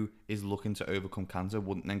someone who is looking to overcome cancer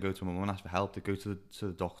wouldn't then go to my mum and ask for help. They go to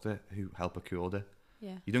the doctor who help her cure it.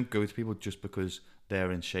 Yeah. You don't go to people just because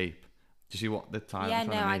they're in shape. Do you see what the time? Yeah, I'm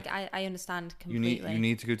trying to make? I understand completely. You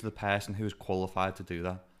need to go to the person who is qualified to do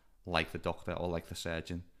that, like the doctor or like the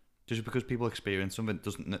surgeon. Just because people experience something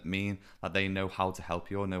doesn't mean that they know how to help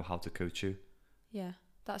you or know how to coach you. Yeah,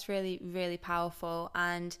 that's really, really powerful.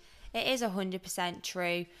 And it is 100%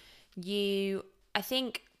 true. I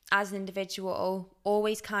think as an individual,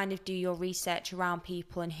 always kind of do your research around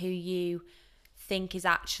people and who you think is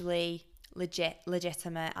actually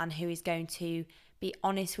legitimate and who is going to be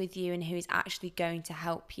honest with you and who is actually going to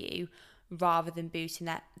help you, rather than boosting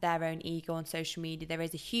their own ego on social media. There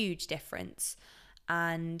is a huge difference.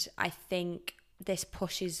 And I think this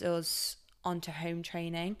pushes us onto home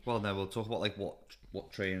training. Well, no, we'll talk about like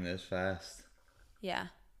what training is first. Yeah.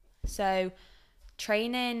 So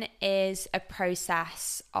training is a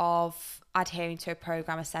process of adhering to a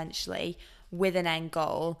program, essentially, with an end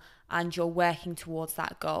goal, and you're working towards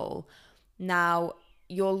that goal. Now,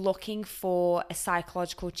 you're looking for a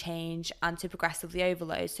psychological change and to progressively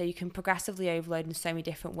overload. So you can progressively overload in so many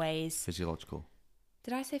different ways. Physiological.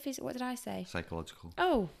 Did I say physical? What did I say? Psychological.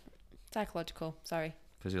 Oh, psychological. Sorry.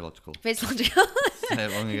 Physiological. Physiological. Say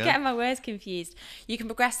it wrong again. Getting my words confused. You can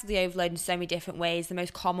progressively overload in so many different ways. The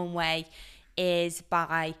most common way is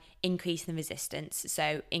by increasing the resistance,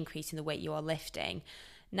 so increasing the weight you are lifting.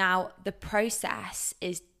 Now, the process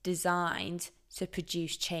is designed to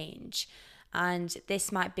produce change, and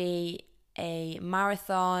this might be a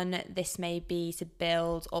marathon, this may be to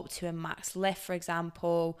build up to a max lift, for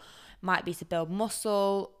example, might be to build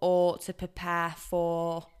muscle or to prepare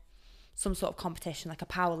for some sort of competition, like a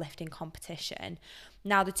powerlifting competition.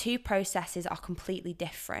 Now, the two processes are completely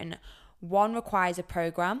different. One requires a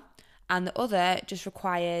program, and the other just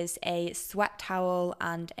requires a sweat towel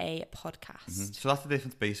and a podcast. So that's the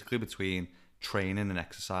difference basically between training and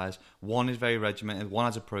exercise. One is very regimented, one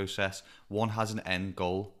has a process, one has an end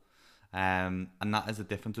goal. And that is the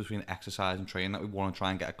difference between exercise and training that we want to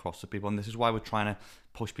try and get across to people. And this is why we're trying to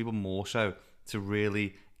push people more so to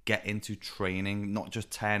really get into training, not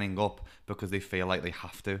just turning up because they feel like they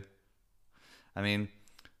have to. I mean,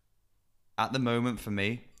 at the moment for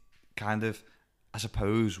me, kind of, I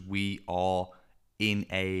suppose we are in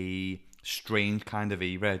a strange kind of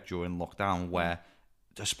era during lockdown where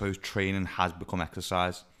I suppose training has become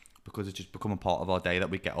exercise, because it's just become a part of our day that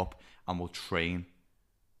we get up and we'll train.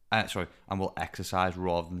 And we'll exercise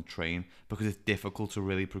rather than train, because it's difficult to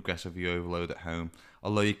really progressively overload at home.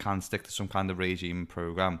 Although you can stick to some kind of regime and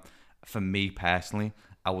program, for me personally,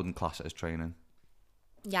 I wouldn't class it as training.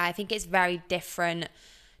 Yeah, I think it's very different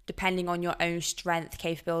depending on your own strength,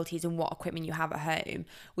 capabilities, and what equipment you have at home.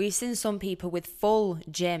 We've seen some people with full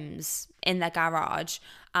gyms in their garage,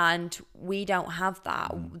 and we don't have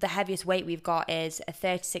that. The heaviest weight we've got is a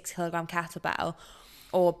 36 kilogram kettlebell,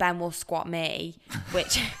 or Ben will squat me,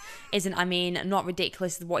 which isn't, not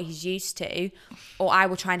ridiculous as what he's used to. Or I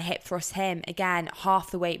will try and hip thrust him, again,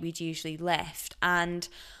 half the weight we'd usually lift. And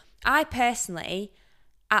I personally,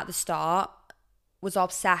 at the start, was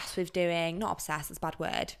obsessed with doing, not obsessed, that's a bad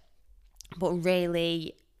word, but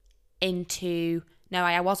really into, no,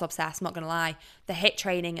 I was obsessed, I'm not going to lie, the HIIT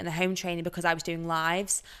training and the home training, because I was doing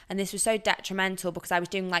lives. And this was so detrimental because I was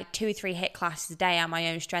doing like 2 or 3 HIIT classes a day at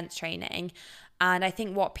my own strength training. And I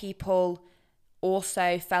think what people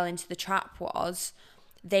also fell into the trap was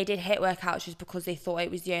they did HIIT workouts just because they thought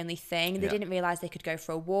it was the only thing. They didn't realise they could go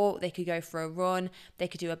for a walk, they could go for a run, they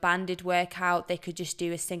could do a banded workout, they could just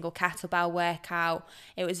do a single kettlebell workout.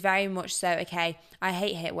 It was very much so, okay, I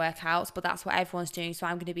hate HIIT workouts, but that's what everyone's doing, so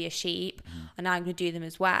I'm going to be a sheep and I'm going to do them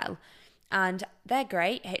as well. And they're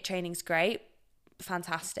great, HIIT training's great,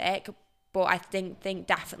 fantastic, but I think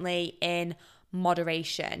definitely in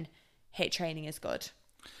moderation, HIIT training is good.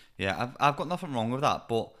 Yeah, I've got nothing wrong with that,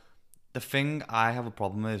 but the thing I have a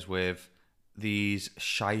problem is with these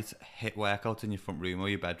shite HIIT workouts in your front room or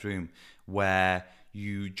your bedroom where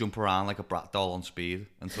you jump around like a brat doll on speed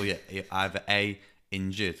until you're either A,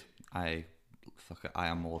 injured, I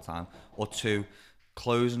am all the time, or 2,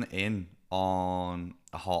 closing in on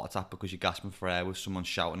a heart attack because you're gasping for air with someone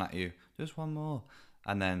shouting at you, just one more,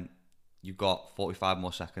 and then you've got 45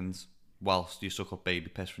 more seconds whilst you suck up baby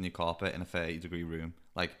piss from your carpet in a 30-degree room.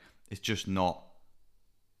 Like, it's just not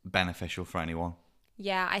beneficial for anyone.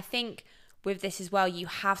 Yeah, I think with this as well, you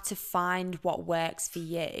have to find what works for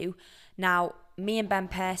you. Now, me and Ben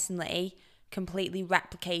personally completely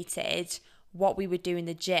replicated what we would do in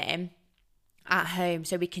the gym at home.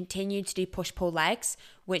 So we continued to do push-pull legs,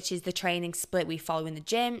 which is the training split we follow in the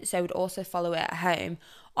gym. So we'd also follow it at home.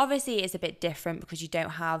 Obviously, it's a bit different because you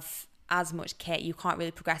don't have as much kit. You can't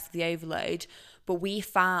really progressively overload. But we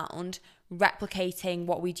found replicating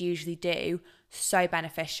what we'd usually do so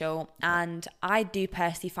beneficial. And I do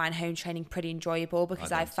personally find home training pretty enjoyable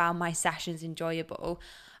because I found my sessions enjoyable.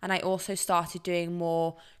 And I also started doing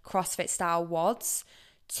more CrossFit style WODs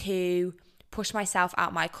to push myself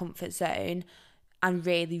out my comfort zone and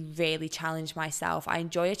really, really challenge myself. I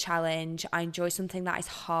enjoy a challenge. I enjoy something that is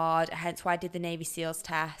hard, hence why I did the Navy SEALs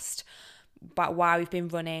test, but why we've been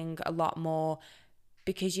running a lot more,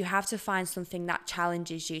 because you have to find something that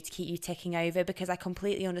challenges you to keep you ticking over, because I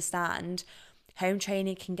completely understand home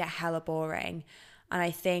training can get hella boring. And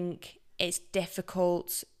I think it's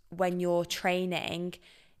difficult when you're training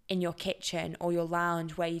in your kitchen or your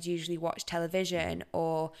lounge where you'd usually watch television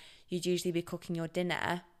or you'd usually be cooking your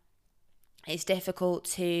dinner. It's difficult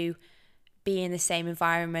to be in the same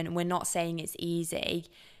environment. We're not saying it's easy.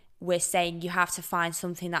 We're saying you have to find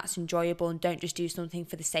something that's enjoyable and don't just do something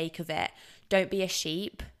for the sake of it. Don't be a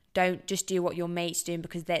sheep. Don't just do what your mate's doing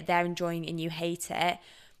because they're enjoying it and you hate it.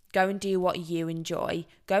 Go and do what you enjoy.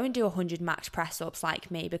 Go and do 100 max press-ups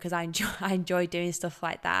like me because I enjoy doing stuff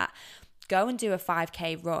like that. Go and do a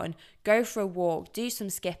 5K run. Go for a walk. Do some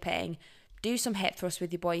skipping. Do some hip thrusts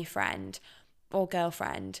with your boyfriend or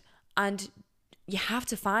girlfriend. And you have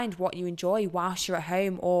to find what you enjoy whilst you're at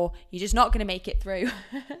home, or you're just not going to make it through.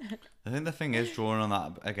 I think the thing is, drawing on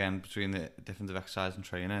that again between the difference of exercise and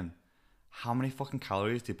training, how many fucking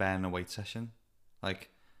calories do you burn in a weight session? Like,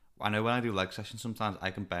 I know when I do leg sessions, sometimes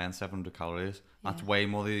I can burn 700 calories. Yeah. That's way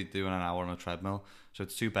more than you do in an hour on a treadmill. So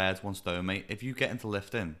it's 2 birds, 1 stone, mate. If you get into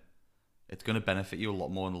lifting, it's going to benefit you a lot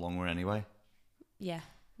more in the long run anyway. Yeah,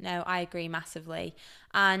 no, I agree massively.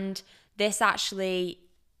 And this actually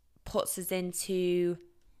moves us on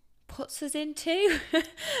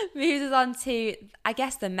to, I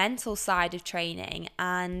guess, the mental side of training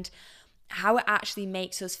and how it actually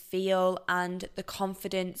makes us feel, and the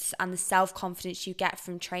confidence and the self-confidence you get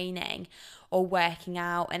from training or working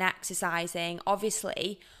out and exercising.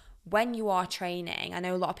 Obviously, when you are training, I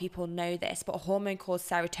know a lot of people know this, but a hormone called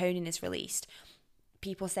serotonin is released.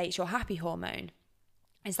 People say it's your happy hormone.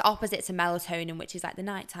 It's the opposite to melatonin, which is like the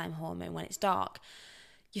nighttime hormone when it's dark.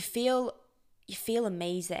 You feel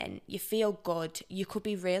amazing. You feel good. You could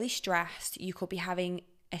be really stressed. You could be having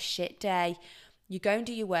a shit day. You go and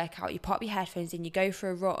do your workout. You pop your headphones in. You go for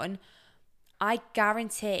a run. I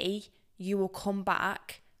guarantee you will come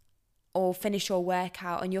back or finish your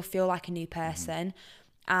workout and you'll feel like a new person.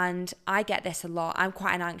 Mm-hmm. And I get this a lot. I'm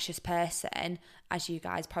quite an anxious person, as you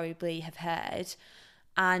guys probably have heard.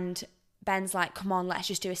 And Ben's like, come on, let's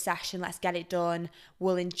just do a session. Let's get it done.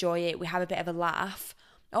 We'll enjoy it. We have a bit of a laugh.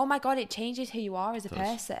 Oh my God, it changes who you are as a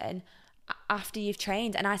person after you've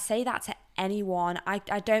trained. And I say that to anyone. I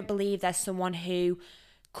don't believe there's someone who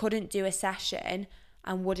couldn't do a session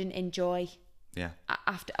and wouldn't enjoy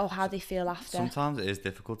after, or how they feel after. Sometimes it is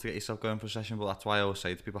difficult to get yourself going for a session, but that's why I always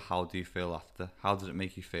say to people, how do you feel after? How does it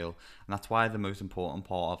make you feel? And that's why the most important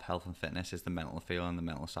part of health and fitness is the mental feeling, the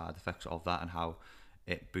mental side effects of that, and how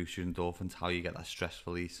it boosts your endorphins, how you get that stress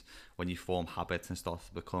release when you form habits and start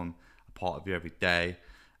to become a part of your everyday,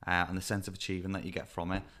 and the sense of achieving that you get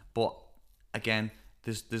from it. But again,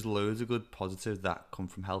 there's loads of good positives that come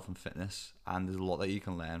from health and fitness, and there's a lot that you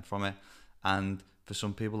can learn from it. And for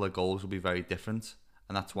some people, their goals will be very different,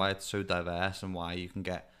 and that's why it's so diverse, and why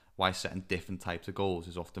setting different types of goals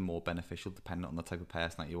is often more beneficial depending on the type of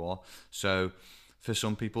person that you are. So for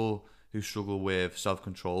some people who struggle with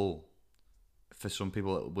self-control, for some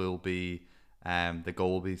people it will be the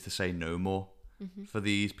goal will be to say no more. Mm-hmm. For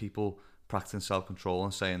these people, practicing self-control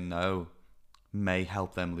and saying no may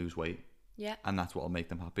help them lose weight. Yeah. And that's what will make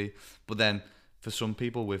them happy. But then for some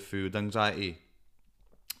people with food anxiety,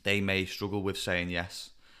 they may struggle with saying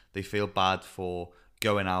yes. They feel bad for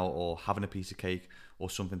going out or having a piece of cake or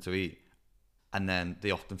something to eat, and then they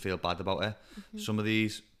often feel bad about it. Mm-hmm. Some of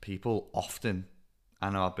these people often, I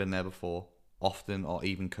know I've been there before, often are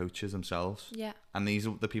even coaches themselves. Yeah. And these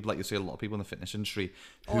are the people, like you see a lot of people in the fitness industry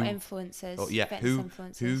or influencers.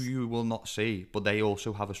 Influencers. Who you will not see, but they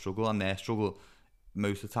also have a struggle, and their struggle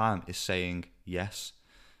most of the time is saying yes.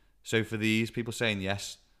 So for these people, saying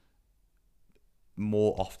yes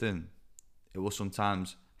more often, it will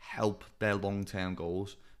sometimes help their long-term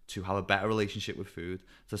goals to have a better relationship with food,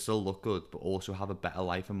 to still look good, but also have a better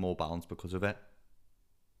life and more balance because of it.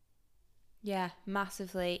 Yeah,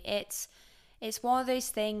 massively. It's one of those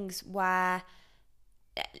things where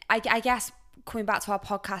I guess coming back to our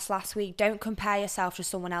podcast last week, don't compare yourself to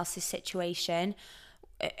someone else's situation,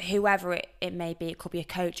 whoever it may be. It could be a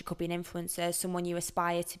coach, it could be an influencer, someone you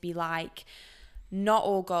aspire to be like. Not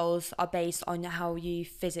all goals are based on how you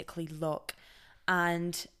physically look,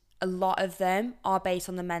 and a lot of them are based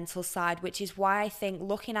on the mental side, which is why I think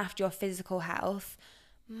looking after your physical health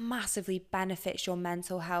massively benefits your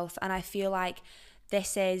mental health. And I feel like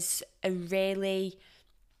this is a really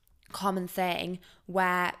common thing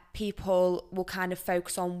where people will kind of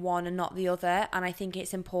focus on one and not the other, and I think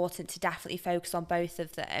it's important to definitely focus on both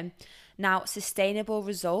of them. Now, sustainable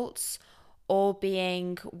results, all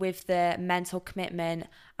being with the mental commitment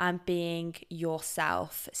and being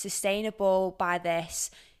yourself. Sustainable by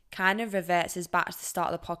this kind of reverts us back to the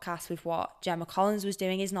start of the podcast with what Gemma Collins was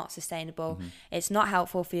doing is not sustainable. It's not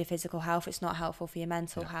helpful for your physical health. It's not helpful for your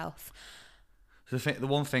mental health. So the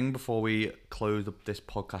one thing before we close up this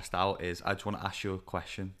podcast out is I just want to ask you a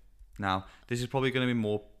question. Now, this is probably going to be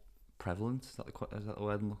more prevalent, is that the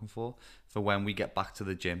word I'm looking for when we get back to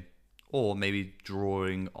the gym, or maybe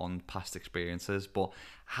drawing on past experiences. But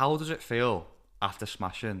how does it feel after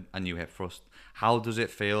smashing a new hip thrust? How does it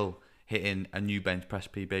feel hitting a new bench press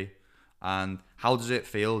PB? And how does it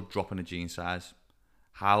feel dropping a jean size?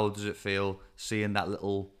 How does it feel seeing that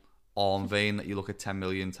little arm vein that you look at 10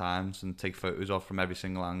 million times and take photos of from every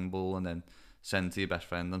single angle and then send to your best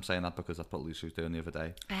friend? I'm saying that because that's what Lucy was doing the other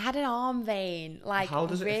day. I had an arm vein, like, how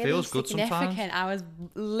does really it feels good sometimes? I was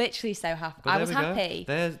literally so happy. But I was happy.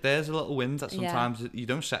 There's a little win that sometimes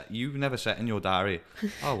you've never set in your diary.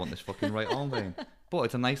 Oh, I want this fucking right arm vein. But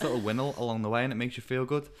it's a nice little win along the way, and it makes you feel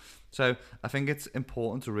good. So I think it's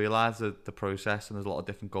important to realise the process, and there's a lot of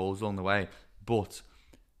different goals along the way. But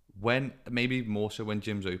when, maybe more so when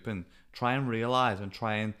gym's open, try and realise and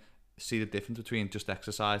try and see the difference between just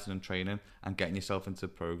exercising and training and getting yourself into a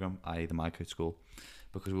program, i.e. the My Coach School,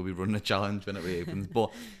 because we'll be running a challenge when it reopens.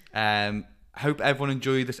 But I hope everyone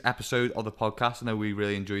enjoyed this episode of the podcast. I know we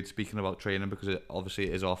really enjoyed speaking about training because it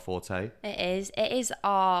is our forte. It is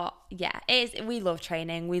our, we love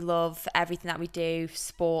training. We love everything that we do,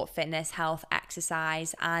 sport, fitness, health,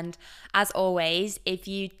 exercise. And as always, if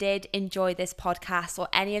you did enjoy this podcast or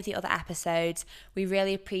any of the other episodes, we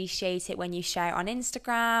really appreciate it when you share it on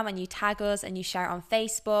Instagram and you tag us and you share it on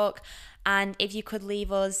Facebook. And if you could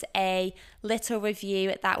leave us a little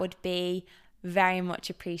review, that would be very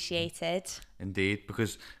much appreciated. Indeed,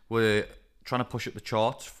 because we're trying to push up the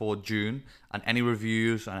charts for June, and any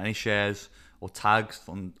reviews and any shares or tags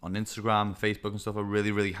on Instagram and Facebook and stuff are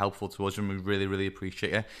really, really helpful to us, and we really, really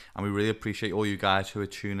appreciate it. And we really appreciate all you guys who are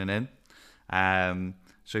tuning in.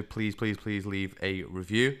 So please leave a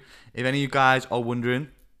review. If any of you guys are wondering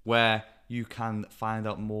where you can find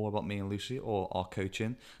out more about me and Lucy or our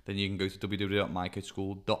coaching, then you can go to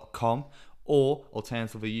www.mycoachschool.com. Or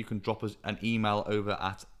alternatively, you can drop us an email over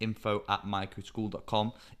at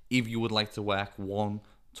info@mycoachschool.com if you would like to work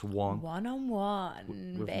one-to-one.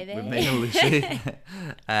 One-on-one, baby. With me and Lucy.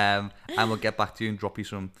 And we'll get back to you and drop you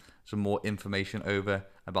some more information over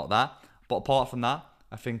about that. But apart from that,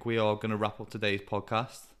 I think we are going to wrap up today's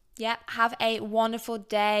podcast. Yep. Have a wonderful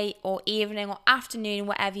day or evening or afternoon,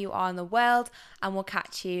 wherever you are in the world. And we'll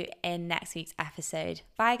catch you in next week's episode.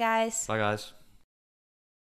 Bye, guys. Bye, guys.